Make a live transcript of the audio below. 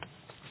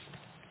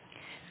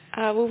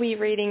We'll be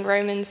reading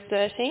Romans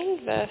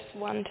 13, verse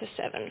 1 to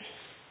 7.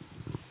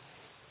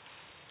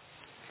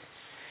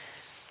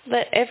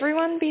 Let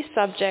everyone be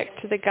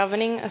subject to the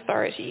governing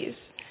authorities,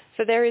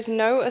 for there is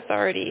no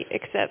authority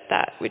except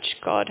that which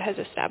God has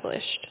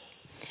established.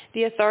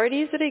 The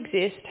authorities that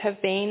exist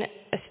have been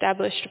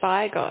established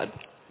by God.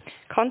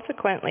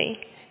 Consequently,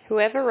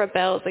 whoever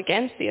rebels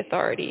against the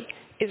authority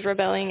is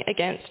rebelling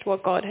against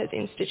what God has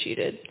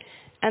instituted,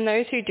 and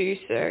those who do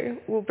so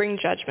will bring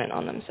judgment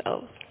on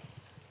themselves.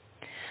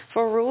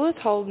 For rulers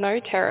hold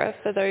no terror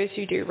for those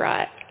who do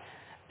right,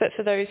 but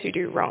for those who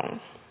do wrong.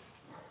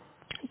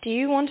 Do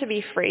you want to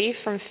be free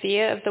from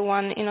fear of the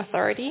one in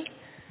authority?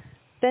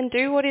 Then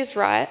do what is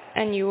right,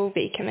 and you will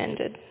be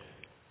commended.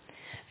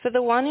 For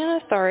the one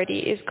in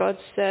authority is God's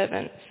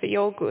servant for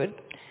your good.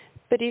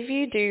 But if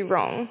you do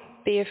wrong,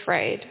 be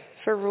afraid,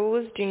 for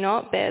rulers do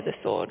not bear the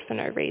sword for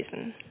no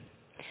reason.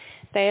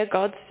 They are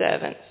God's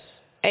servants,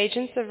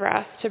 agents of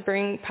wrath to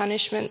bring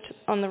punishment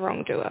on the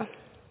wrongdoer.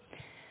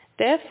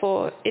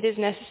 Therefore, it is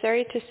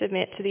necessary to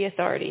submit to the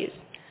authorities,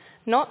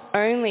 not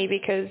only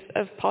because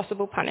of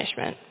possible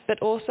punishment, but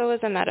also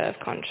as a matter of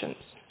conscience.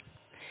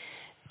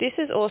 This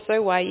is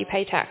also why you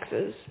pay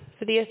taxes,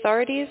 for the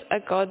authorities are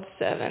God's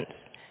servants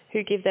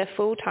who give their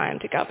full time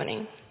to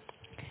governing.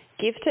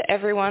 Give to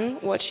everyone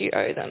what you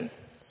owe them.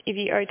 If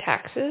you owe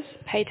taxes,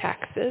 pay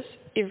taxes.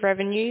 If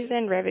revenue,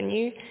 then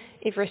revenue.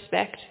 If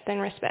respect, then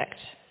respect.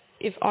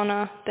 If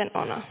honour, then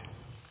honour.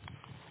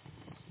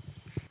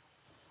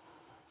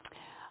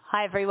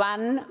 Hi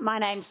everyone, my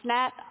name's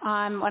Nat.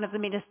 I'm one of the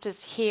ministers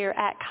here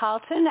at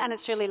Carlton and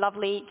it's really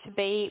lovely to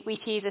be with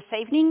you this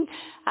evening.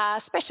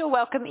 Special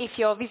welcome if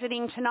you're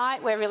visiting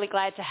tonight. We're really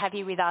glad to have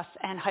you with us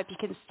and hope you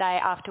can stay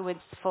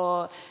afterwards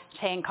for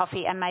tea and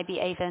coffee and maybe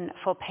even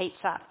for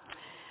pizza.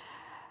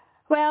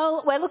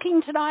 Well, we're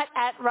looking tonight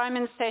at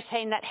Romans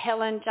 13 that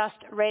Helen just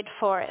read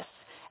for us.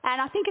 And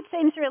I think it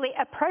seems really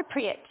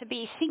appropriate to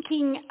be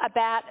thinking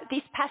about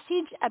this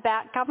passage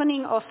about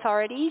governing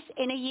authorities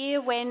in a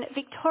year when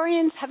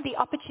Victorians have the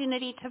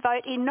opportunity to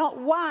vote in not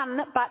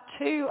one but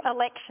 2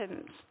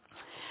 elections.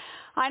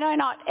 I know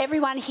not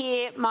everyone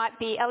here might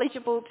be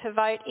eligible to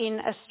vote in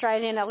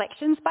Australian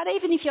elections, but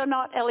even if you're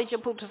not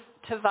eligible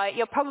to vote,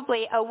 you're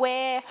probably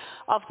aware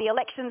of the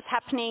elections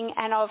happening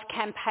and of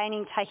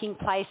campaigning taking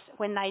place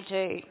when they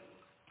do.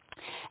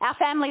 Our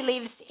family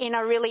lives in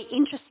a really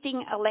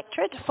interesting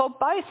electorate for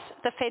both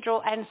the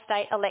federal and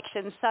state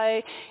elections.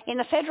 So in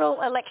the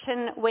federal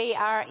election, we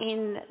are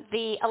in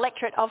the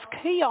electorate of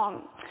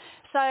Kooyong.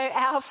 So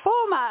our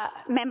former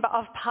Member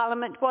of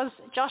Parliament was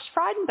Josh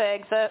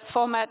Frydenberg, the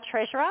former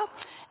Treasurer,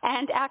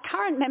 and our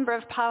current Member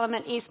of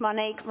Parliament is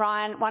Monique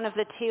Ryan, one of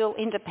the Teal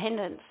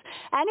Independents.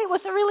 And it was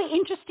a really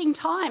interesting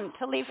time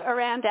to live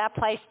around our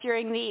place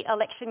during the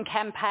election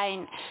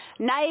campaign.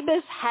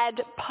 Neighbours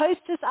had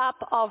posters up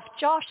of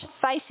Josh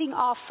facing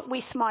off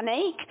with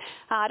Monique.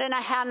 I don't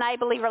know how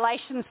neighbourly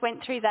relations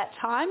went through that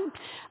time.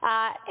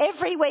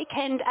 Every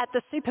weekend at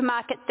the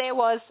supermarket there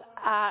was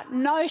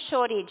no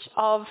shortage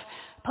of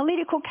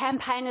political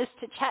campaigners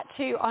to chat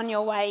to on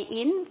your way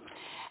in.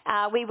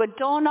 We were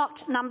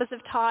door-knocked numbers of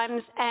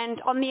times,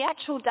 and on the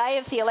actual day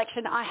of the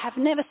election, I have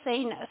never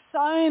seen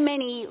so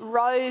many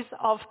rows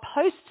of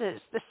posters,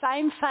 the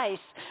same face,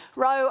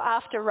 row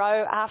after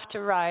row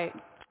after row.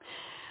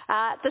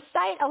 The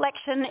state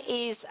election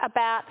is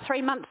about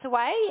 3 months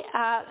away.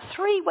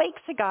 3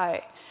 weeks ago,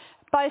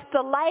 both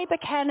the Labor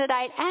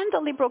candidate and the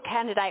Liberal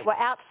candidate were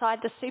outside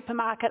the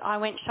supermarket I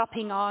went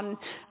shopping on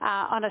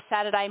a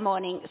Saturday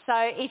morning. So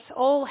it's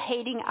all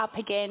heating up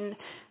again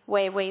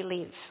where we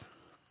live.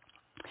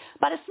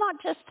 But it's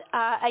not just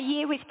a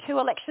year with 2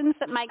 elections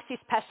that makes this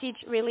passage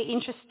really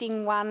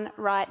interesting one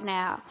right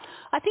now.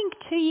 I think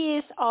 2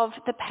 years of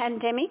the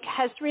pandemic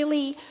has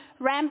really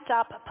ramped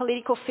up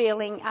political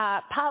feeling,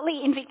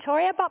 partly in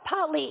Victoria, but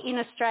partly in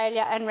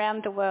Australia and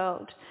around the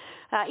world.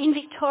 In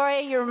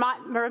Victoria, you might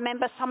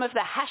remember some of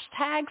the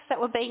hashtags that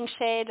were being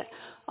shared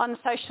on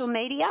social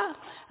media.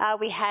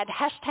 We had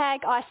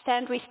hashtag I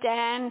stand with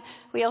Dan.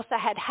 We also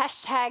had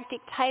hashtag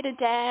Dictator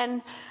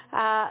Dan.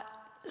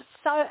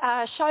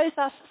 Shows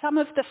us some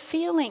of the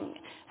feeling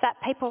that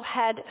people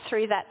had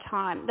through that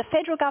time. The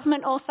federal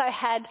government also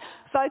had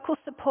vocal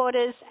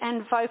supporters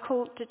and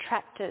vocal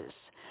detractors.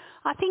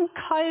 I think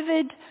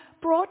COVID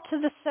brought to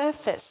the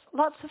surface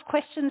lots of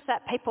questions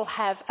that people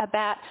have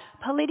about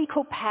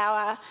political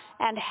power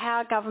and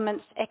how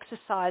governments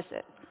exercise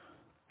it.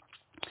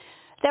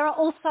 There are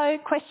also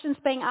questions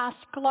being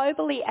asked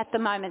globally at the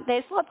moment.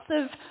 There's lots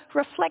of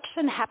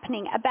reflection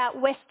happening about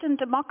Western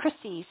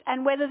democracies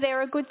and whether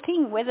they're a good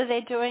thing, whether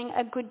they're doing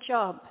a good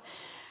job.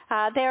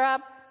 There are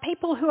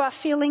people who are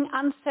feeling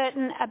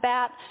uncertain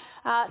about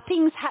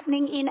things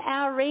happening in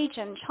our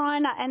region,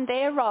 China and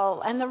their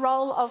role, and the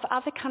role of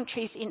other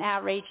countries in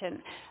our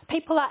region.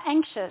 People are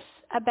anxious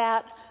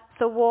about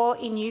the war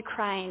in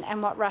Ukraine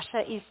and what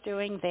Russia is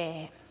doing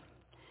there.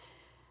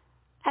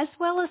 As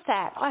well as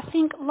that, I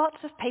think lots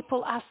of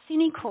people are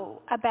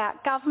cynical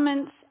about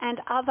governments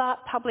and other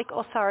public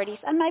authorities,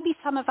 and maybe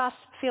some of us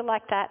feel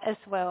like that as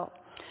well.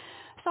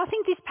 So I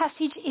think this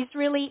passage is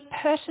really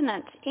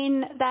pertinent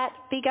in that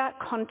bigger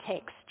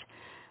context.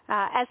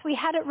 As we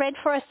had it read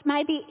for us,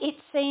 maybe it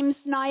seems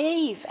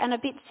naive and a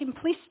bit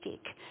simplistic.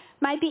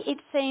 Maybe it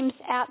seems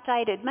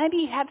outdated. Maybe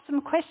you have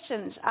some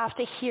questions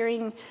after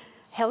hearing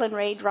Helen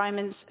read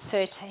Romans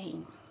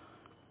 13.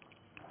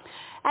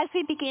 As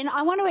we begin,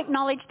 I want to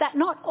acknowledge that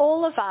not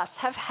all of us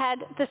have had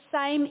the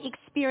same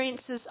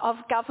experiences of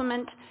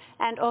government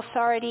and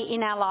authority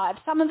in our lives.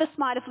 Some of us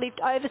might have lived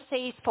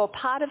overseas for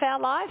part of our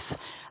life,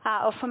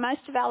 or for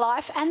most of our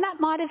life, and that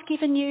might have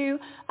given you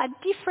a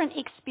different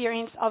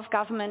experience of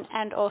government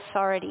and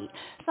authority.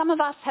 Some of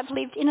us have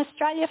lived in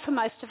Australia for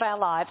most of our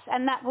lives,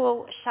 and that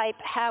will shape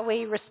how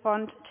we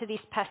respond to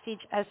this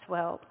passage as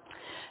well.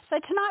 So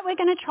tonight we're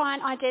going to try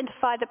and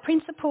identify the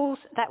principles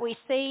that we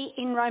see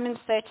in Romans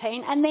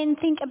 13 and then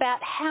think about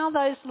how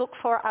those look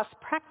for us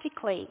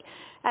practically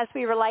as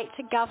we relate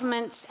to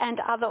governments and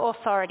other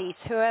authorities,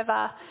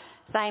 whoever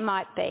they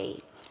might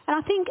be. And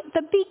I think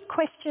the big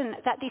question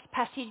that this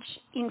passage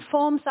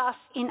informs us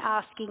in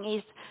asking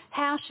is,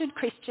 how should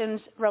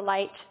Christians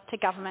relate to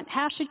government?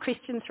 How should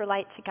Christians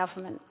relate to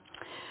government?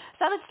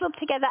 So let's look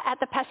together at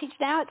the passage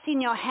now. It's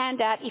in your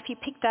handout if you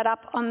picked that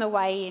up on the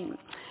way in.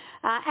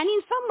 And in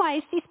some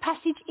ways, this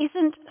passage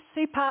isn't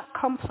super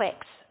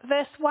complex.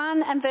 Verse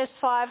 1 and verse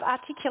 5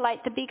 articulate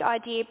the big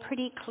idea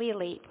pretty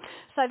clearly.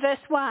 So verse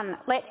 1,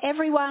 let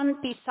everyone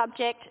be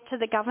subject to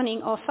the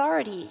governing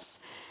authorities.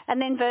 And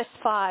then verse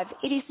 5,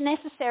 it is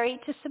necessary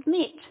to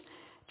submit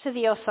to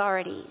the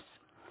authorities.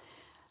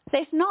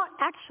 There's not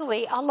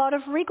actually a lot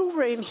of wriggle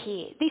room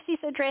here. This is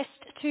addressed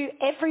to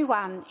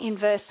everyone in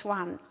verse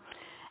 1.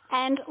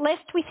 And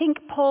lest we think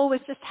Paul was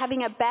just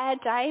having a bad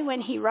day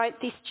when he wrote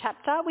this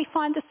chapter, we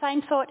find the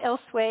same thought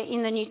elsewhere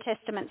in the New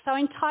Testament. So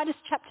in Titus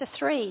chapter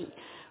 3,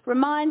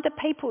 remind the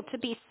people to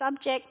be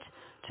subject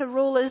to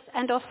rulers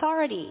and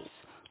authorities.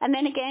 And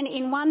then again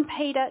in 1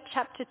 Peter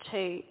chapter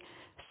 2,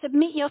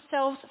 submit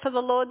yourselves for the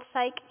Lord's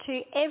sake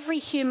to every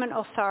human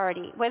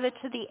authority, whether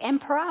to the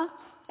emperor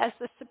as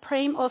the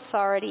supreme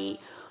authority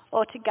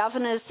or to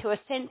governors who are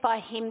sent by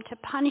him to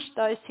punish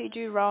those who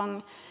do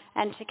wrong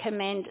and to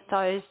commend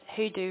those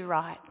who do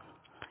right.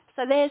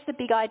 So there's the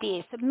big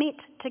idea, submit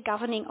to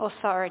governing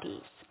authorities.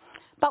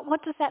 But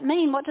what does that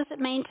mean? What does it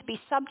mean to be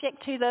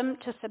subject to them,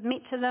 to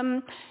submit to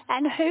them?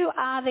 And who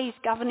are these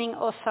governing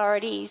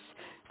authorities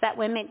that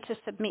we're meant to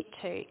submit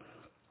to?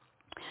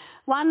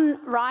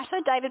 One writer,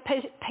 David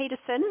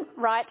Peterson,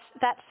 writes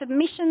that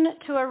submission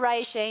to a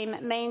regime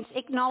means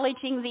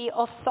acknowledging the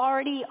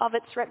authority of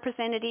its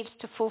representatives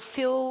to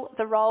fulfil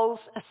the roles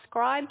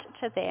ascribed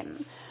to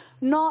them,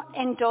 not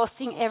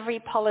endorsing every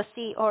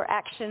policy or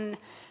action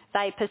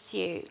they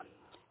pursue,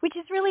 which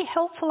is really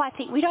helpful, I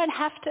think. We don't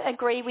have to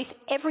agree with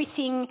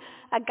everything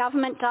a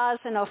government does,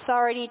 an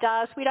authority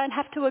does. We don't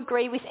have to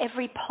agree with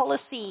every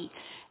policy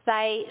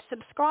they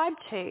subscribe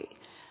to.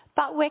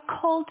 But we're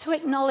called to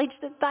acknowledge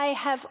that they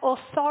have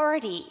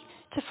authority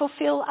to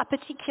fulfil a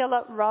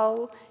particular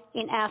role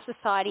in our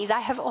society.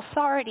 They have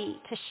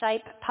authority to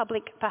shape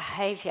public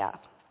behaviour.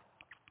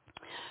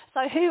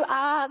 So who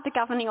are the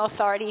governing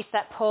authorities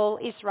that Paul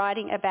is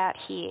writing about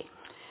here?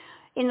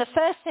 In the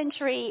first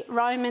century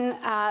Roman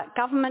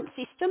government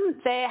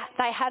system, they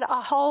had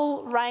a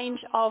whole range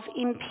of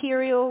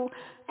imperial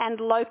and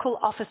local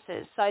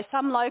officers. So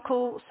some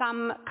local,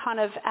 some kind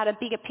of at a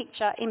bigger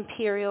picture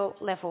imperial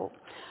level.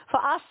 For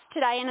us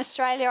today in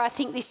Australia, I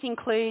think this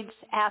includes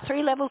our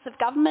three levels of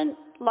government,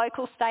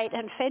 local, state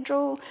and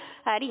federal.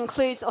 It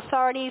includes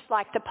authorities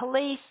like the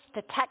police,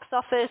 the tax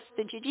office,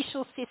 the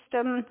judicial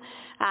system,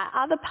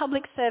 other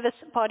public service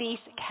bodies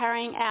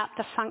carrying out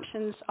the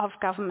functions of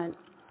government.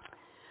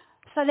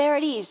 So there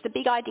it is, the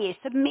big idea,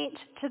 submit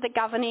to the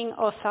governing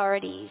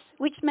authorities,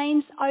 which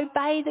means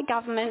obey the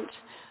government,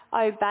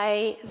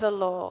 obey the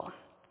law.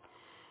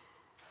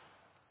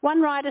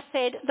 One writer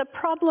said, the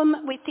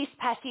problem with this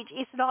passage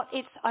is not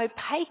its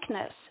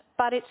opaqueness,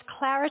 but its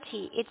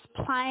clarity, its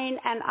plain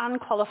and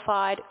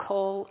unqualified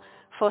call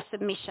for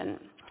submission.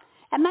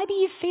 And maybe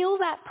you feel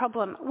that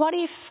problem. What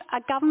if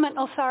a government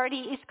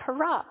authority is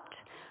corrupt?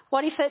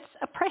 What if it's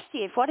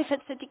oppressive? What if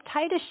it's a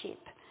dictatorship?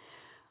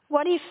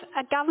 What if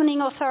a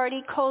governing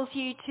authority calls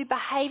you to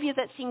behaviour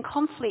that's in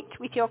conflict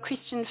with your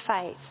Christian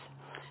faith?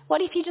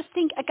 What if you just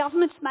think a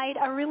government's made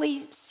a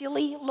really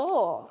silly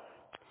law?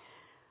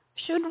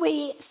 Should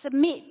we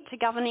submit to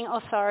governing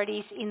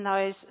authorities in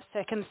those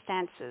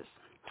circumstances?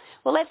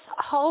 Well, let's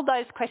hold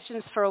those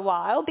questions for a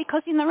while,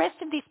 because in the rest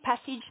of this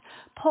passage,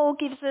 Paul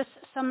gives us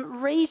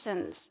some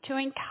reasons to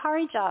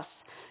encourage us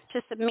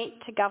to submit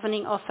to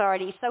governing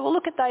authorities. So we'll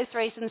look at those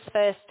reasons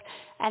first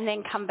and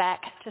then come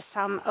back to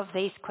some of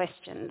these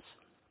questions.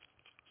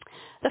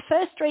 The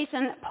first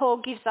reason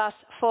Paul gives us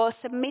for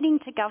submitting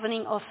to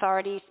governing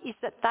authorities is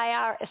that they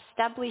are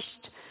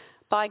established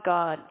by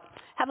God.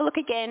 Have a look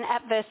again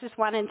at verses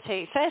 1 and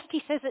 2. First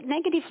he says it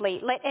negatively,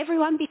 let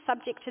everyone be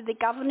subject to the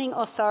governing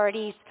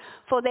authorities,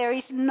 for there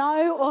is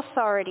no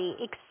authority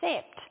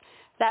except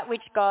that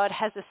which God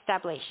has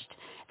established.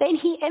 Then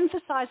he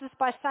emphasises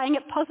by saying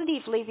it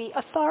positively, the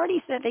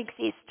authorities that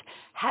exist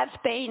have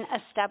been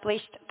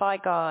established by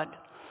God.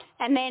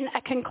 And then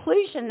a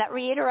conclusion that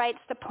reiterates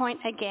the point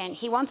again.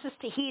 He wants us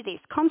to hear this.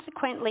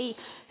 Consequently,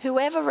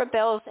 whoever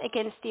rebels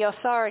against the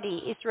authority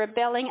is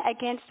rebelling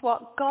against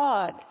what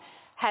God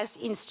has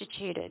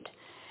instituted.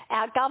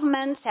 Our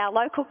governments, our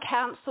local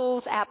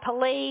councils, our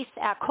police,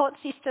 our court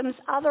systems,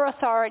 other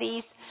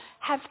authorities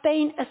have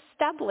been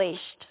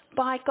established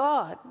by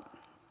God.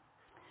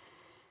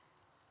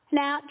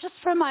 Now, just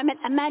for a moment,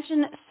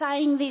 imagine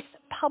saying this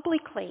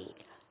publicly.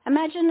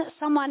 Imagine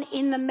someone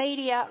in the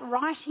media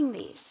writing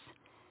this.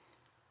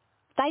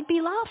 They'd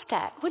be laughed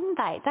at, wouldn't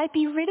they? They'd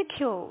be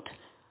ridiculed.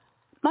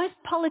 Most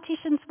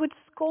politicians would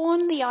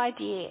scorn the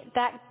idea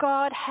that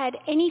God had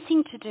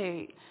anything to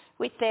do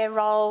with their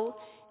role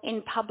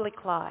in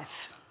public life.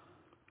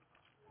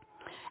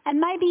 And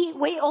maybe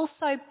we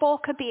also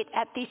balk a bit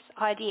at this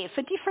idea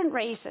for different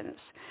reasons.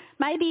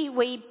 Maybe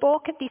we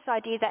balk at this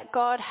idea that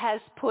God has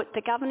put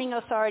the governing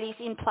authorities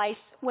in place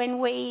when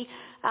we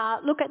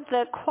look at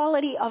the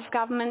quality of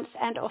governments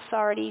and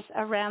authorities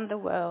around the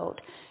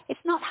world. It's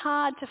not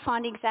hard to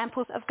find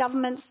examples of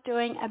governments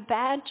doing a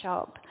bad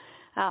job,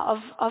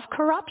 of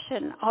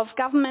corruption, of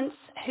governments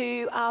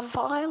who are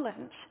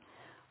violent,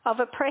 of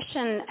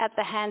oppression at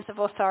the hands of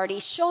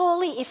authorities.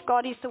 Surely if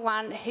God is the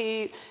one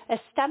who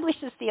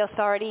establishes the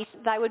authorities,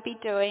 they would be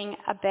doing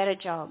a better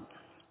job.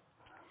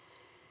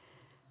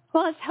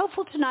 Well, it's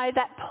helpful to know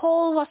that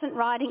Paul wasn't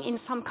writing in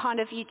some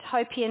kind of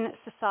utopian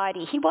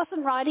society. He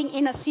wasn't writing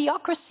in a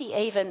theocracy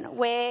even,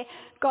 where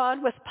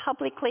God was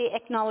publicly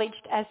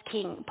acknowledged as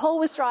king. Paul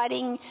was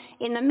writing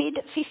in the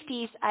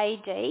mid-50s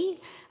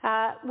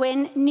AD,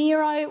 when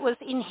Nero was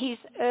in his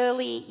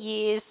early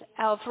years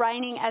of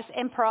reigning as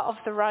emperor of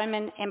the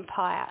Roman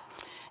Empire.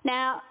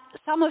 Now,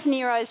 some of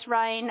Nero's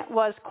reign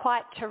was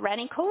quite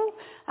tyrannical.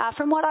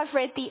 From what I've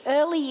read, the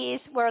early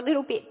years were a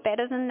little bit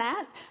better than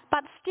that,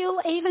 but still,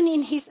 even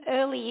in his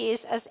early years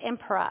as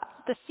emperor,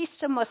 the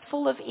system was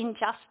full of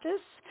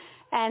injustice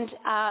and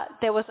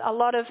there was a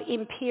lot of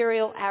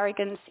imperial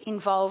arrogance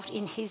involved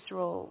in his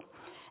rule.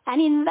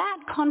 And in that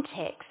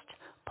context,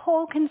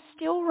 Paul can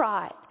still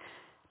write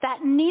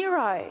that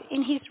Nero,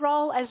 in his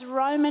role as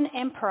Roman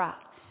emperor,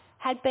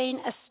 had been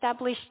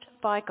established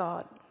by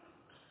God.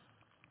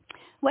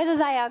 Whether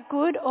they are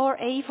good or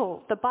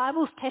evil, the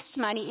Bible's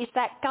testimony is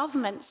that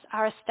governments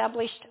are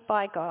established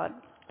by God.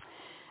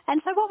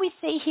 And so what we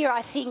see here,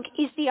 I think,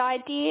 is the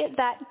idea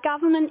that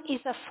government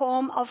is a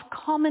form of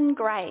common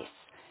grace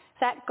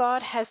that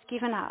God has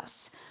given us.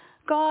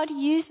 God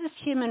uses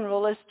human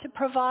rulers to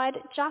provide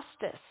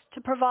justice,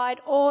 to provide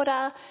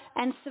order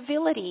and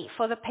civility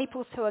for the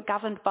peoples who are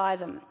governed by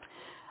them.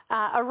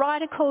 A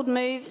writer called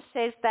Move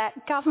says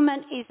that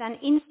government is an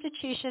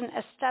institution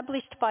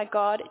established by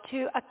God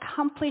to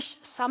accomplish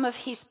some of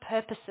his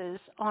purposes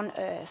on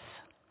earth.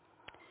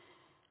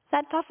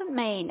 That doesn't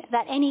mean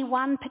that any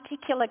one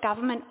particular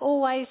government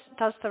always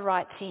does the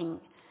right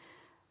thing,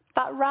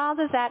 but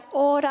rather that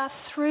order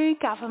through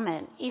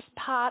government is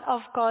part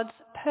of God's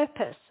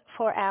purpose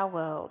for our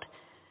world.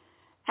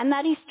 And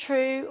that is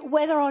true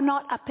whether or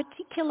not a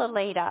particular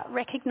leader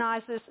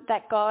recognises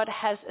that God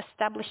has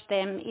established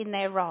them in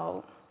their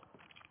role.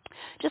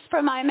 Just for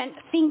a moment,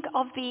 think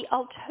of the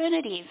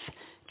alternative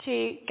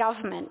to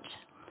government.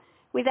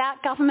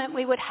 Without government,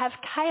 we would have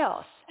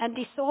chaos and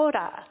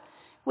disorder.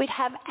 We'd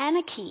have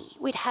anarchy.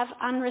 We'd have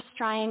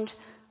unrestrained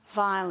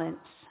violence.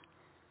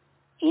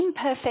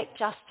 Imperfect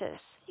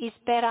justice is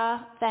better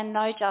than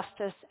no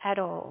justice at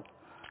all.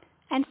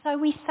 And so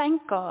we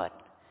thank God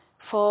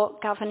for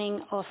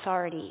governing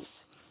authorities.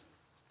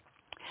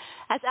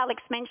 As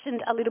Alex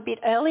mentioned a little bit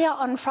earlier,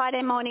 on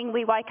Friday morning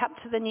we woke up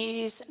to the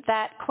news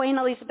that Queen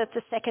Elizabeth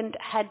II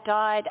had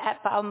died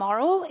at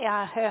Balmoral,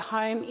 her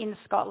home in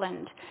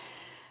Scotland.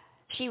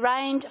 She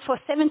reigned for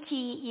 70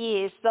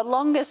 years, the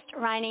longest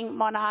reigning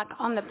monarch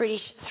on the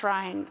British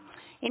throne.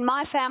 In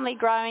my family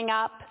growing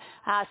up,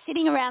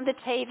 sitting around the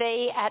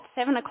TV at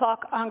 7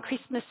 o'clock on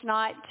Christmas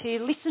night to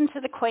listen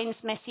to the Queen's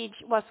message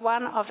was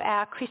one of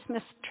our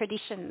Christmas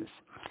traditions.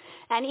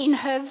 And in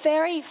her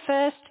very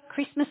first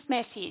Christmas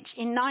message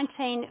in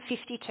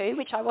 1952,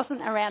 which I wasn't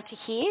around to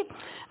hear,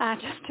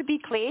 just to be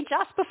clear,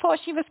 just before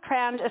she was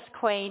crowned as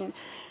Queen,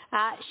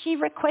 she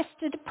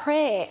requested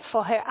prayer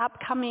for her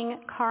upcoming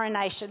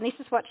coronation. This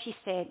is what she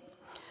said.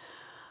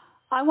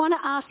 I want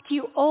to ask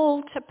you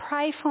all to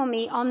pray for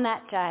me on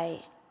that day,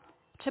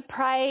 to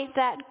pray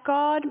that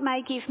God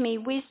may give me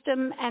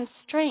wisdom and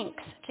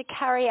strength to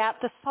carry out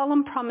the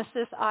solemn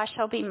promises I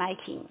shall be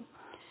making,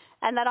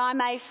 and that I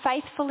may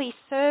faithfully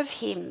serve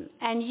him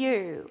and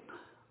you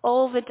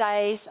all the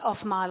days of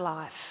my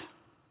life.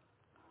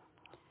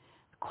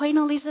 Queen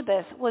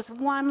Elizabeth was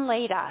one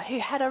leader who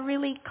had a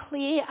really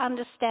clear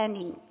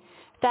understanding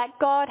that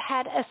God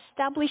had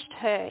established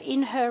her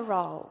in her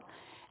role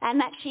and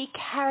that she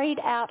carried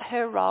out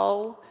her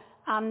role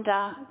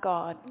under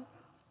God.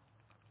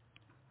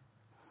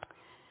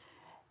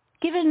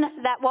 Given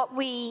that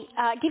we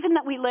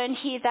learn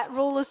here that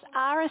rulers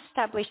are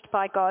established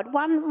by God,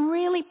 one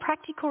really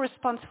practical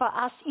response for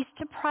us is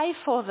to pray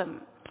for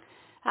them.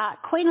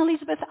 Queen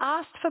Elizabeth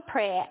asked for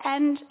prayer,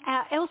 and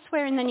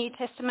elsewhere in the New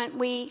Testament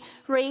we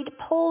read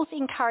Paul's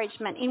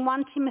encouragement in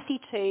 1 Timothy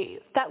 2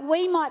 that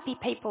we might be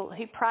people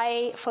who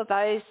pray for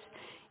those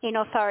in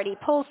authority.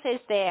 Paul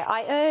says there,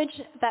 I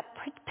urge that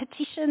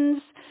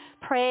petitions,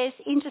 prayers,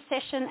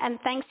 intercession and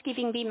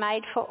thanksgiving be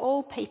made for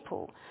all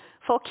people,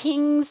 for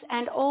kings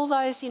and all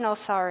those in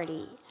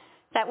authority,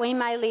 that we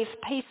may live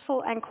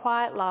peaceful and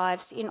quiet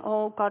lives in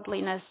all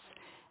godliness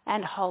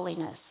and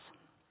holiness.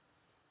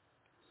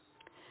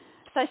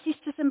 So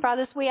sisters and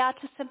brothers, we are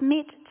to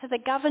submit to the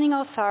governing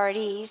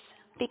authorities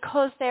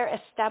because they're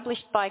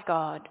established by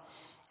God,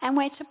 and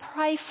we're to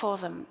pray for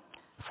them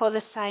for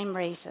the same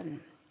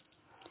reason.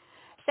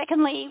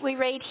 Secondly, we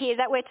read here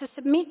that we're to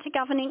submit to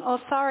governing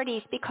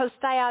authorities because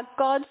they are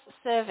God's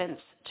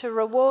servants to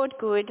reward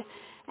good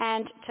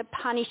and to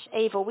punish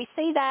evil. We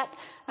see that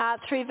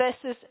through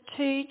verses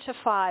 2 to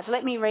 5.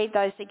 Let me read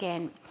those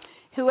again.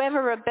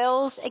 Whoever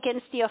rebels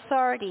against the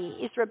authority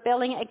is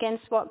rebelling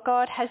against what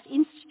God has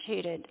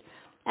instituted,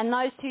 and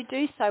those who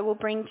do so will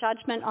bring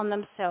judgment on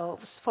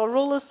themselves. For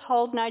rulers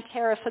hold no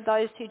terror for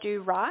those who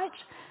do right,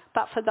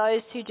 but for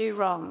those who do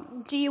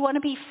wrong. Do you want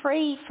to be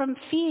free from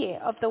fear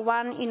of the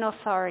one in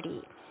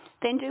authority?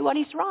 Then do what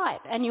is right,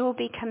 and you will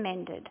be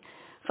commended.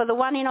 For the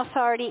one in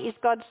authority is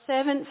God's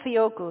servant for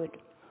your good.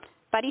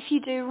 But if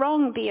you do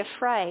wrong, be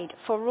afraid,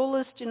 for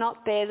rulers do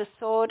not bear the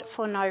sword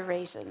for no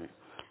reason.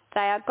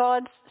 They are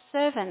God's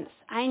servants,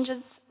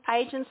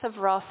 agents of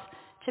wrath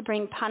to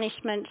bring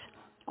punishment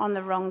on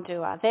the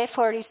wrongdoer.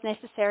 Therefore, it is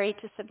necessary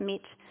to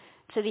submit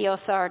to the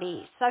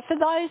authorities. So for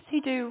those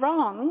who do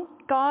wrong,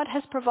 God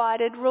has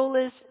provided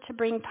rulers to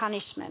bring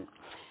punishment.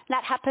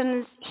 That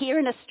happens here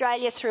in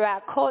Australia through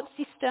our court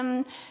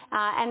system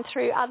and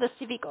through other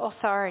civic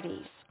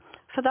authorities.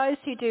 For those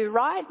who do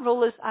right,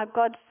 rulers are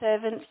God's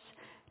servants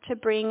to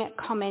bring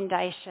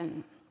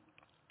commendation.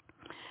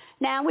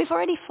 Now, we've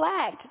already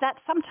flagged that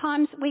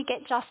sometimes we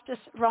get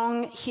justice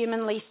wrong,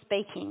 humanly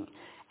speaking,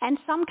 and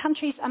some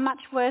countries are much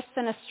worse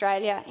than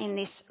Australia in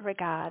this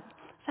regard.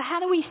 So how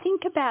do we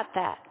think about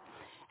that?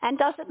 And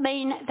does it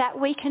mean that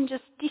we can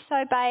just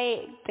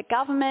disobey the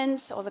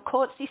government or the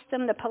court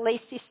system, the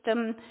police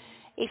system,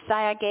 if they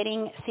are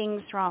getting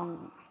things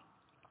wrong?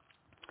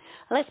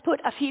 Let's put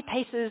a few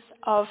pieces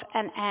of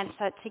an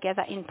answer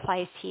together in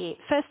place here.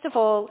 First of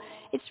all,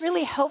 it's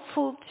really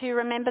helpful to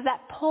remember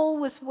that Paul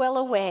was well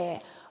aware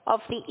of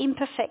the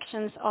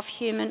imperfections of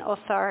human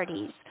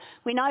authorities.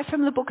 We know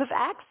from the book of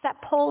Acts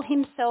that Paul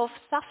himself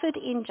suffered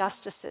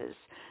injustices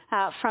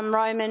from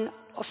Roman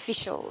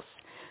officials.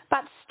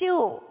 But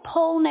still,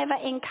 Paul never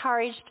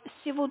encouraged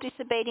civil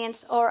disobedience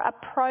or a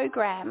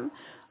program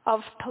of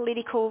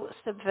political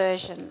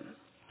subversion.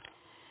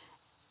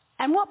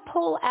 And what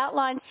Paul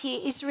outlines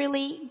here is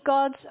really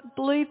God's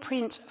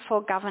blueprint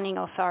for governing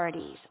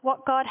authorities,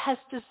 what God has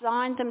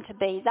designed them to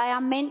be. They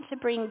are meant to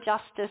bring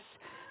justice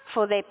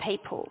for their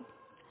people.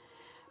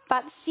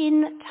 But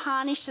sin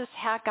tarnishes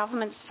how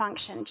governments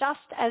function, just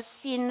as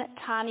sin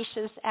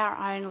tarnishes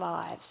our own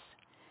lives.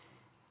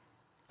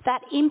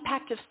 That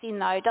impact of sin,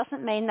 though,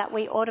 doesn't mean that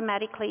we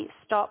automatically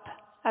stop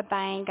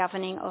obeying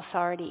governing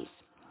authorities.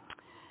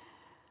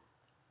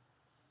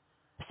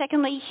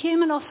 Secondly,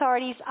 human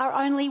authorities are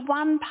only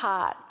one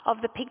part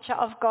of the picture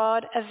of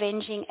God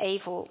avenging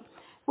evil.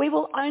 We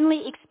will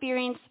only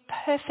experience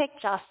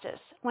perfect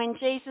justice when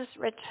Jesus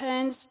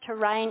returns to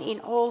reign in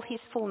all his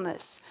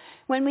fullness.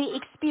 When we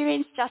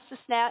experience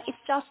justice now, it's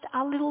just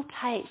a little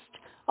taste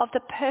of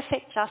the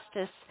perfect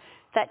justice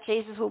that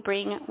Jesus will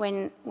bring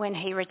when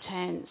he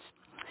returns.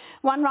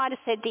 One writer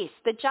said this,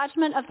 the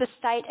judgment of the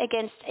state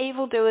against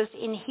evildoers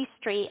in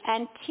history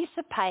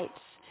anticipates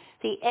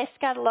the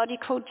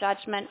eschatological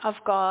judgment of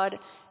God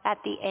at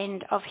the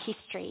end of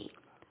history.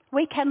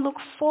 We can look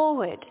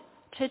forward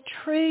to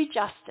true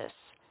justice,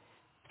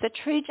 the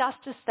true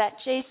justice that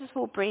Jesus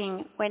will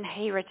bring when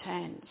he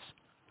returns.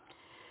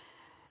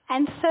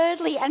 And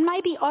thirdly, and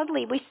maybe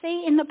oddly, we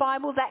see in the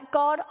Bible that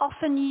God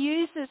often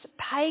uses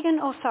pagan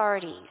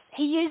authorities.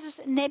 He uses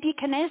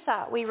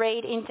Nebuchadnezzar, we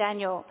read in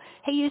Daniel.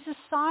 He uses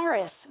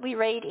Cyrus, we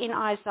read in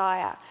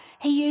Isaiah.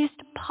 He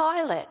used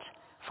Pilate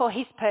for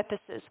his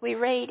purposes, we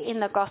read in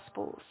the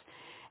Gospels.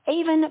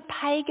 Even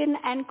pagan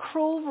and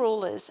cruel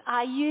rulers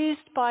are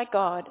used by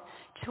God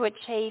to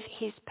achieve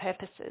his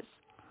purposes.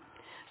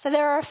 So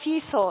there are a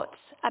few thoughts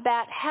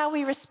about how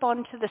we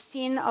respond to the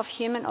sin of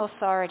human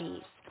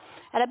authorities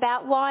and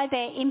about why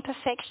their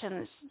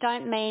imperfections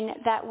don't mean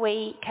that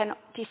we can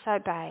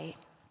disobey.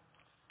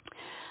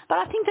 But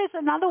I think there's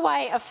another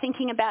way of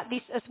thinking about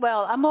this as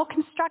well, a more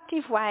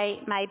constructive way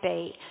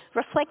maybe,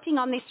 reflecting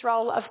on this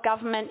role of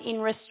government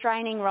in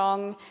restraining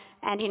wrong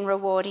and in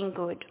rewarding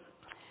good,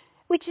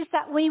 which is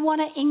that we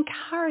want to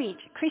encourage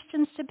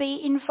Christians to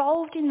be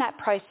involved in that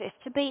process,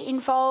 to be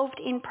involved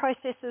in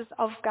processes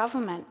of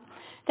government.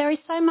 There is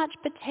so much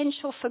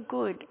potential for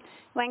good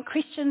when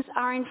Christians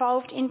are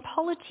involved in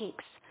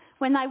politics,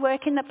 when they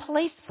work in the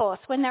police force,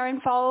 when they're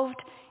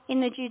involved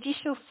in the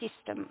judicial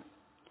system.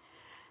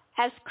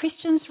 As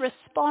Christians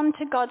respond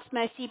to God's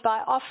mercy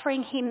by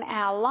offering him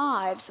our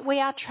lives, we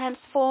are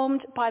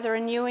transformed by the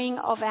renewing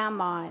of our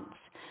minds.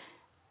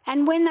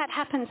 And when that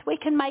happens, we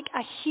can make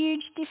a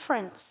huge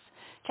difference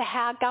to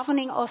how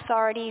governing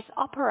authorities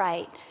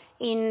operate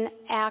in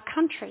our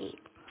country,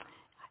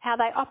 how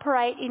they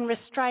operate in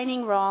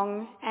restraining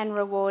wrong and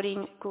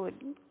rewarding good.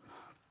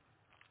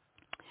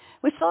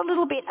 We thought a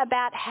little bit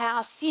about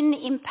how sin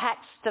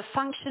impacts the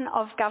function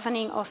of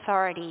governing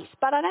authorities,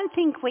 but I don't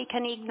think we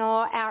can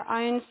ignore our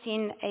own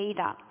sin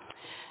either.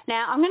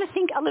 Now, I'm going to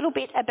think a little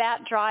bit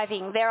about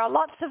driving. There are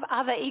lots of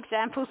other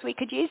examples we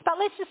could use, but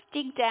let's just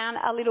dig down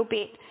a little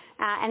bit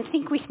and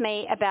think with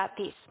me about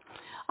this.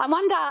 I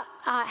wonder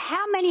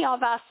how many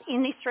of us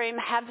in this room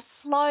have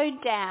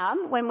slowed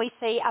down when we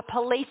see a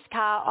police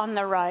car on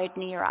the road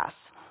near us.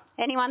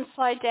 Anyone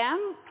slowed down?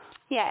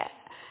 Yeah.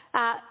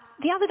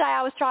 The other day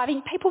I was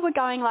driving, people were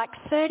going like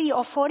 30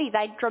 or 40.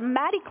 They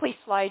dramatically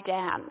slowed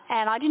down,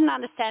 and I didn't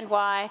understand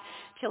why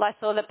till I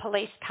saw the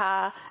police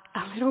car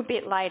a little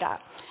bit later.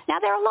 Now,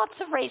 there are lots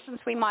of reasons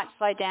we might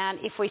slow down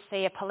if we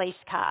see a police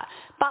car,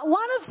 but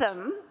one of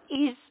them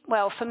is,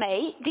 well, for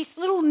me, this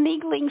little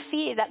niggling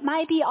fear that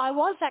maybe I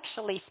was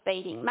actually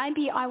speeding,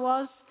 maybe I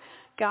was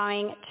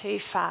going too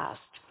fast.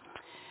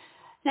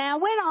 Now,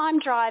 when I'm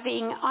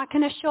driving, I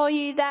can assure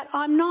you that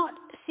I'm not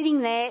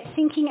sitting there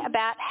thinking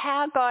about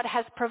how God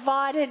has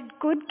provided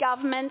good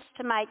governments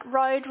to make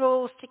road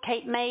rules to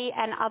keep me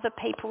and other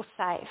people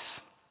safe.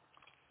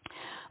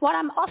 What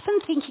I'm often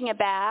thinking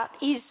about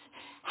is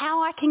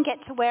how I can get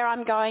to where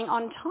I'm going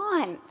on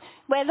time,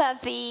 whether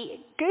the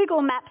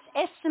Google Maps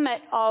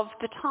estimate of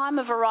the time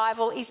of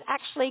arrival is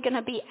actually going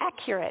to be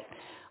accurate.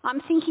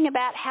 I'm thinking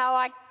about how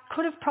I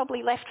could have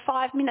probably left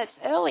 5 minutes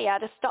earlier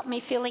to stop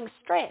me feeling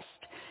stressed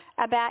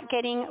about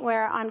getting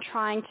where I'm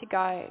trying to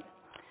go.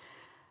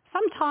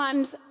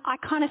 Sometimes I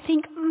kind of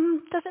think,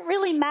 does it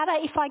really matter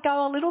if I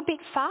go a little bit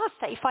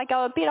faster? If I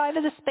go a bit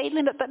over the speed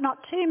limit but not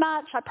too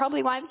much, I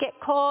probably won't get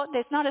caught.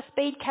 There's not a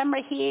speed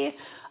camera here.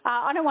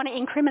 I don't want to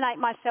incriminate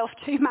myself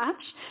too much.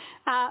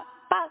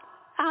 But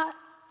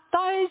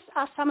those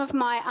are some of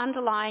my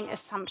underlying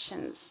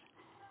assumptions.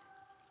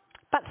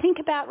 But think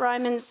about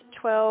Romans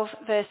 12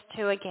 verse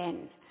 2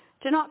 again.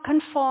 Do not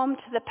conform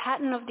to the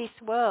pattern of this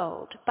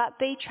world, but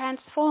be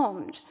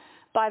transformed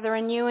by the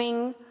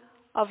renewing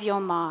of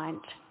your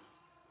mind.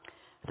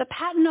 The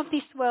pattern of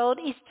this world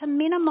is to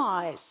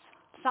minimise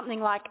something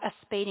like a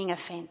speeding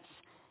offence.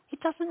 It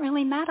doesn't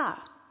really matter.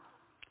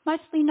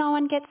 Mostly no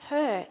one gets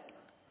hurt.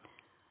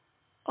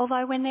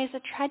 Although when there's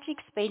a tragic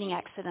speeding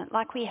accident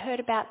like we heard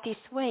about this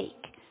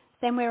week,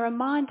 then we're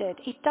reminded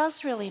it does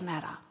really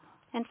matter.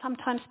 And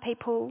sometimes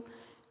people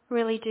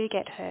really do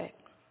get hurt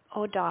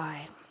or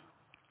die.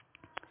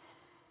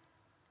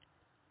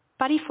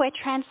 But if we're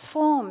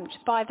transformed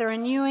by the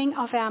renewing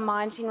of our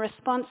minds in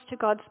response to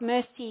God's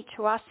mercy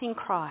to us in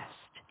Christ,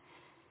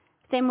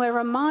 then we're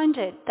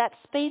reminded that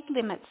speed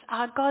limits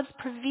are God's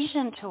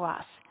provision to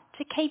us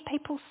to keep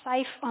people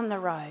safe on the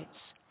roads.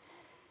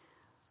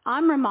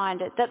 I'm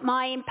reminded that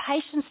my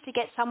impatience to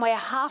get somewhere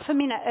half a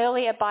minute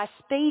earlier by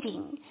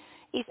speeding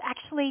is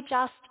actually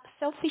just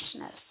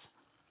selfishness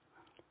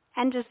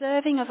and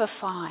deserving of a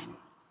fine.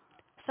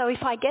 So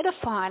if I get a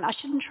fine, I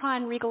shouldn't try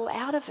and wriggle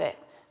out of it,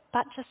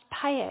 but just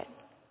pay it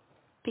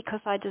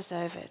because I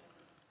deserve it.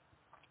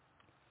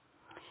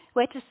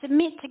 We're to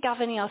submit to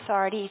governing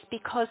authorities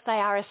because they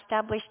are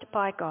established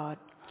by God.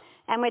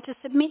 And we're to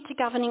submit to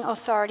governing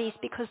authorities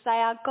because they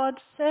are God's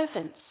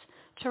servants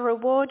to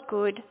reward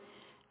good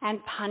and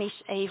punish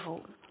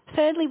evil.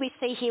 Thirdly, we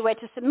see here we're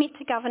to submit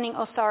to governing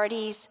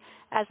authorities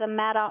as a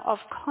matter of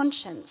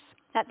conscience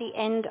at the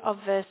end of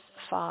verse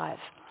 5.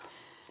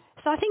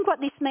 So I think what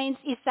this means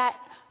is that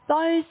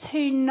those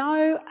who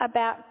know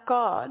about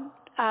God,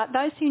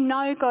 those who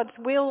know God's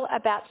will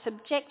about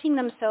subjecting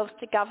themselves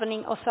to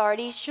governing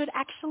authorities should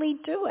actually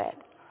do it.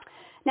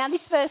 Now,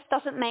 this verse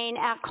doesn't mean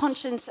our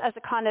conscience as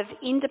a kind of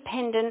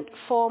independent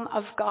form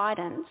of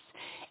guidance.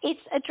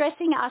 It's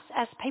addressing us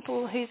as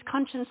people whose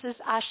consciences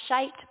are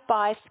shaped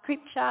by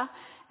Scripture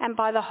and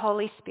by the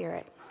Holy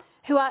Spirit.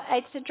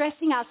 It's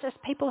addressing us as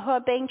people who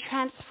are being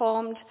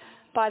transformed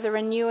by the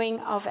renewing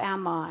of our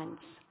minds.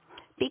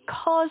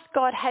 Because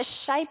God has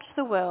shaped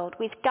the world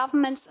with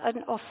governments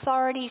and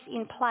authorities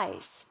in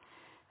place,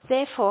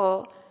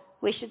 therefore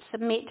we should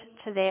submit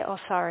to their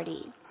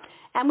authority.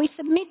 And we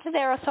submit to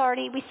their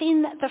authority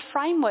within the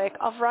framework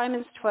of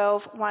Romans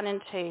 12, 1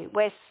 and 2,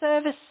 where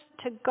service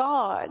to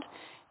God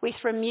with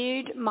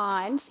renewed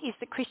minds is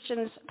the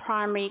Christian's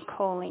primary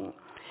calling.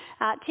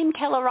 Tim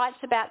Keller writes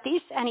about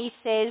this and he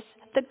says,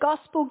 the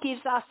gospel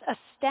gives us a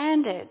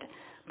standard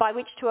by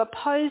which to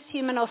oppose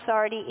human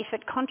authority if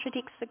it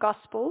contradicts the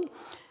gospel,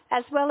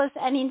 as well as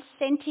an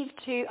incentive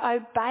to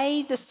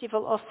obey the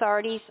civil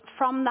authorities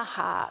from the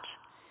heart,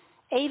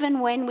 even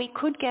when we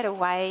could get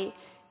away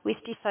with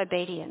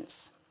disobedience.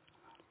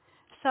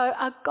 So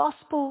a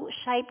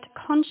gospel-shaped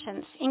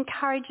conscience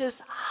encourages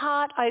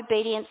heart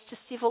obedience to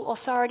civil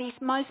authorities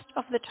most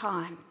of the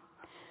time,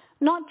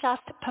 not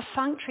just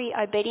perfunctory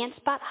obedience,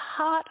 but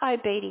heart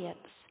obedience,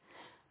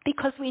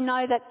 because we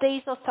know that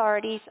these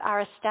authorities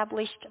are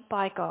established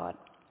by God.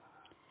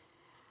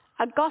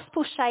 A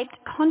gospel-shaped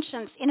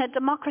conscience in a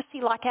democracy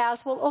like ours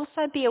will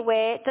also be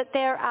aware that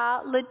there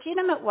are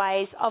legitimate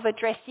ways of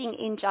addressing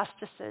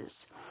injustices.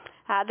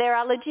 There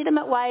are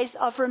legitimate ways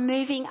of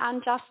removing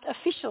unjust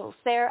officials.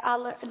 There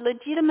are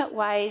legitimate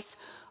ways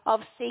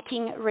of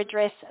seeking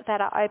redress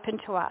that are open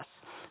to us.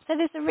 So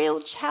there's a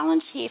real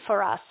challenge here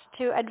for us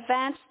to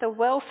advance the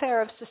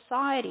welfare of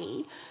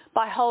society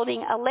by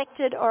holding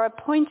elected or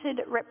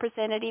appointed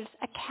representatives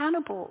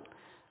accountable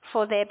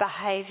for their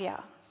behaviour.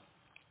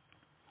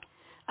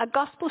 A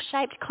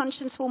gospel-shaped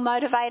conscience will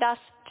motivate us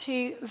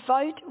to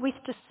vote with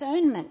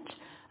discernment.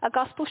 A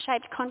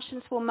gospel-shaped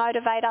conscience will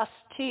motivate us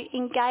to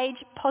engage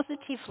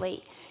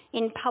positively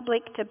in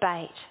public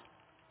debate.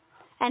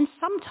 And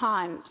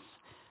sometimes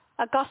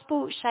a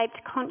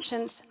gospel-shaped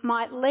conscience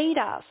might lead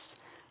us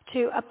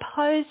to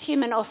oppose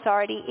human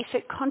authority if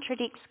it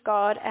contradicts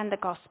God and the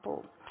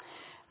gospel.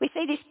 We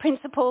see this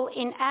principle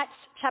in Acts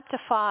chapter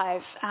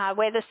 5,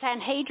 where the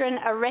Sanhedrin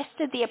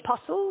arrested the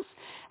apostles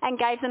and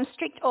gave them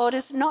strict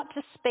orders not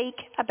to speak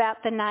about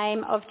the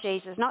name of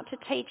Jesus, not to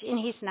teach in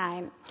his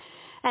name.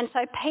 And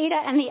so Peter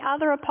and the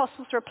other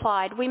apostles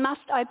replied, "We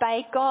must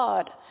obey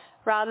God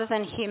rather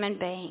than human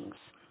beings."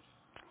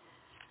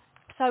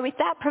 So with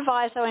that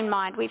proviso in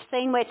mind, we've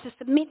seen we're to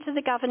submit to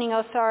the governing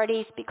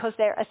authorities because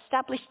they're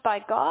established by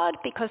God,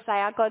 because they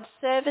are God's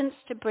servants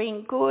to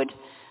bring good,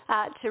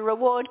 to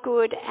reward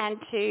good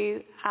and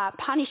to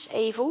punish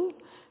evil.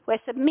 We're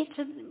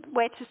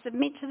to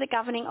submit to the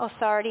governing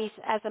authorities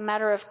as a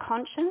matter of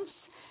conscience.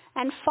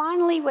 And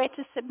finally, we're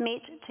to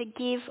submit to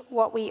give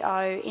what we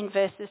owe in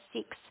verses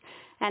 6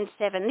 and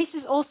 7. This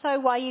is also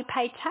why you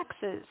pay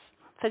taxes,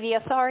 for the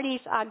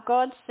authorities are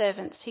God's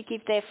servants who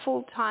give their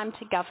full time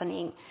to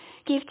governing.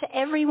 Give to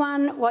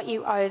everyone what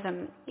you owe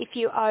them. If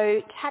you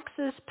owe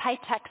taxes, pay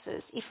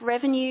taxes. If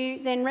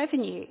revenue, then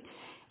revenue.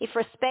 If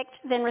respect,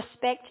 then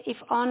respect. If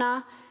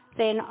honour,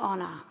 then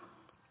honour.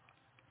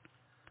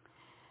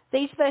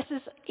 These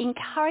verses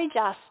encourage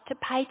us to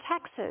pay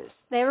taxes.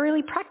 They're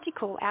really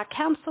practical, our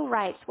council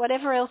rates,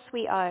 whatever else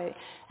we owe,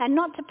 and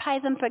not to pay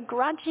them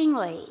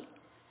begrudgingly,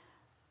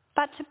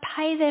 but to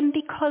pay them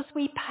because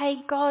we pay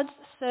God's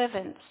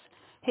servants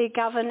who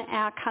govern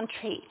our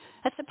country.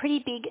 That's a pretty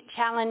big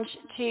challenge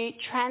to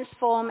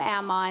transform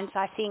our minds,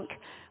 I think,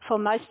 for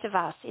most of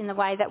us in the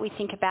way that we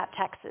think about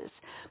taxes.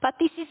 But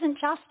this isn't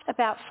just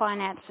about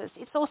finances.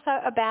 It's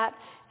also about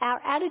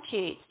our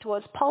attitudes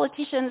towards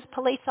politicians,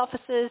 police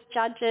officers,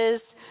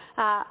 judges,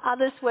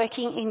 others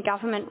working in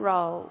government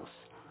roles.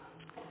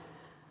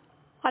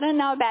 I don't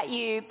know about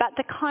you, but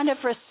the kind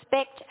of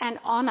respect and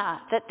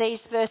honour that these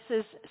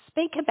verses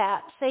speak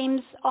about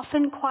seems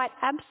often quite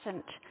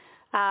absent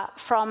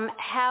from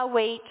how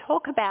we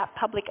talk about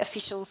public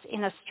officials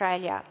in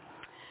Australia.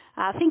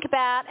 Think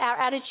about our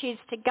attitudes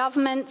to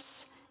governments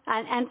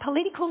and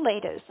political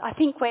leaders. I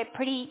think we're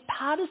pretty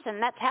partisan.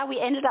 That's how we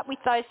ended up with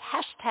those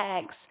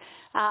hashtags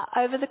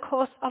over the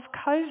course of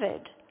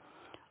COVID.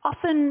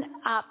 Often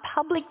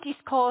public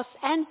discourse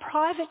and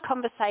private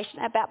conversation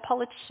about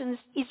politicians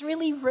is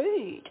really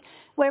rude.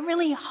 We're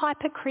really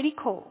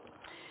hypercritical.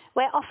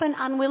 We're often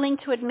unwilling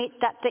to admit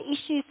that the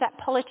issues that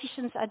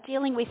politicians are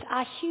dealing with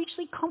are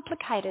hugely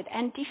complicated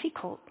and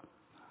difficult.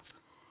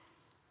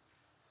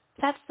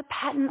 That's the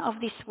pattern of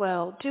this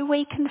world. Do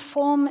we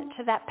conform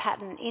to that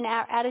pattern in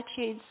our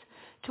attitudes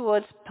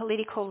towards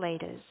political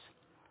leaders?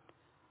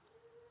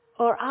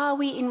 Or are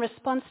we, in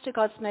response to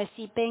God's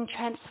mercy, being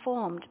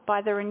transformed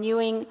by the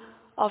renewing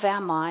of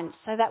our minds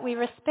so that we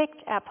respect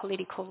our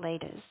political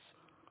leaders?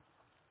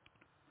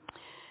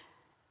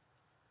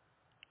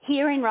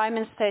 Here in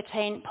Romans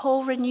 13,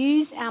 Paul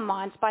renews our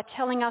minds by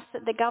telling us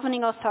that the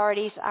governing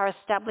authorities are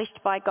established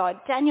by God.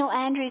 Daniel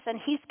Andrews and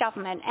his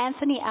government,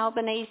 Anthony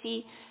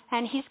Albanese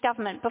and his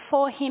government,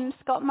 before him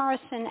Scott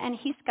Morrison and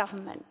his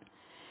government.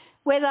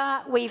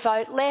 Whether we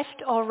vote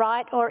left or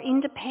right or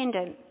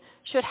independent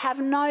should have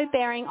no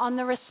bearing on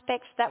the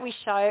respect that we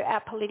show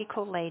our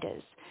political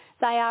leaders.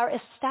 They are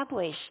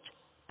established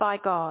by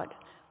God.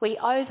 We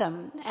owe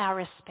them our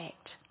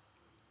respect.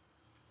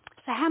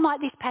 So how might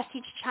this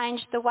passage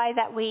change the way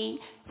that we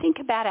think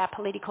about our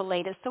political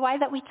leaders, the way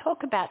that we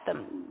talk about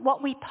them,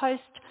 what we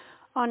post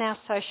on our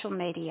social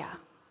media?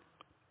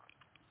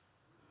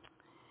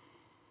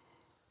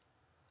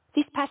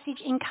 This passage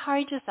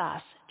encourages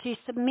us to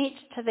submit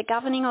to the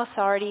governing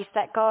authorities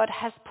that God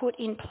has put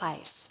in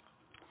place.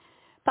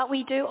 But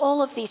we do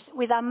all of this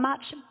with a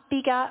much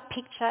bigger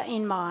picture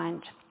in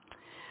mind.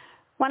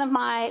 One of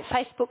my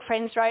Facebook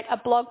friends wrote a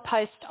blog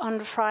post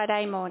on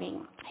Friday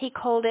morning. He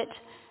called it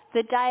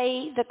 "The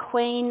Day the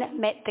Queen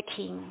Met the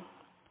King."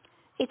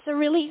 It's a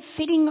really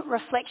fitting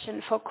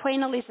reflection for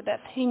Queen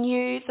Elizabeth, who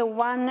knew the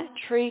one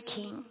true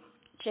King,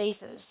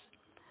 Jesus.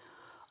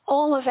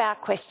 All of our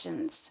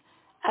questions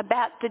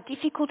about the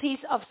difficulties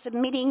of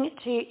submitting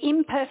to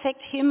imperfect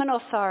human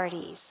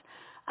authorities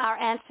are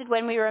answered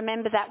when we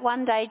remember that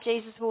one day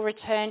Jesus will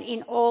return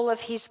in all of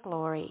his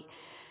glory.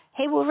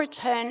 He will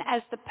return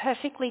as the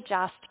perfectly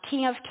just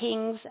King of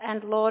Kings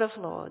and Lord of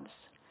Lords.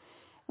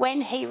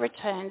 When he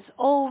returns,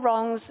 all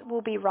wrongs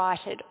will be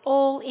righted,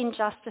 all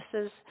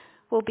injustices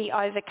will be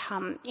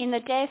overcome. In the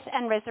death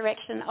and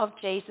resurrection of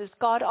Jesus,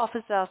 God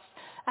offers us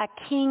a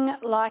king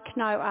like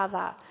no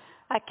other,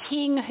 a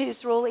king whose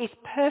rule is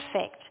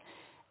perfect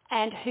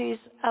and who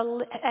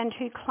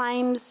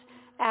claims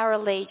our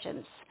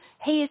allegiance.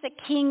 He is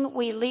a king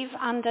we live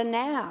under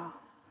now,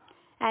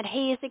 and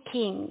he is a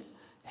king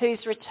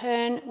whose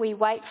return we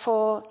wait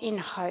for in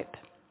hope.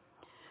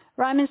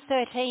 Romans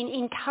 13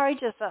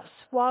 encourages us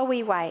while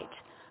we wait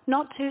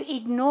not to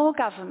ignore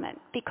government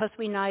because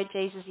we know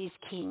Jesus is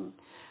king.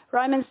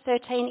 Romans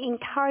 13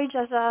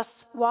 encourages us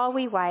while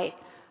we wait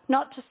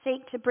not to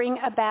seek to bring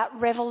about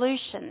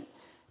revolution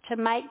to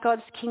make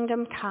God's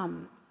kingdom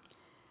come.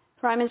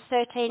 Romans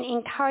 13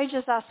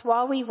 encourages us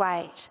while we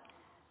wait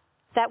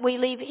that we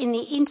live in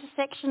the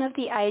intersection of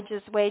the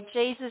ages where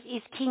Jesus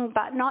is king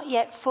but not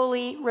yet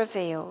fully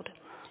revealed.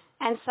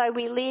 And so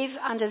we live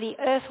under the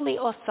earthly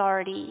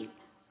authority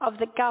of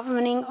the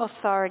governing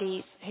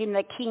authorities whom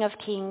the King of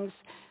Kings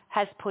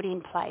has put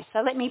in place. So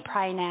let me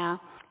pray now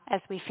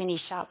as we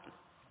finish up.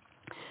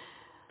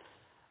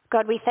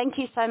 God, we thank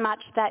you so much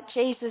that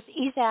Jesus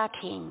is our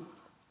King.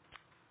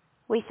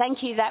 We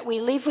thank you that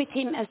we live with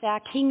him as our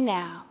King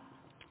now.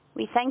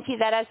 We thank you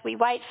that as we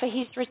wait for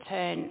his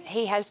return,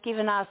 he has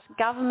given us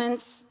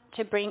governments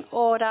to bring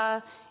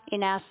order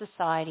in our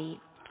society.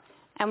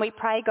 And we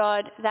pray,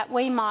 God, that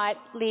we might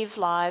live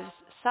lives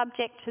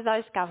subject to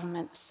those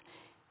governments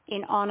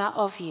in honour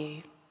of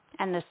you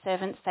and the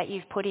servants that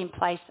you've put in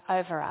place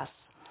over us.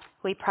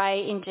 We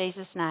pray in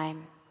Jesus'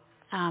 name.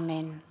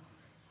 Amen.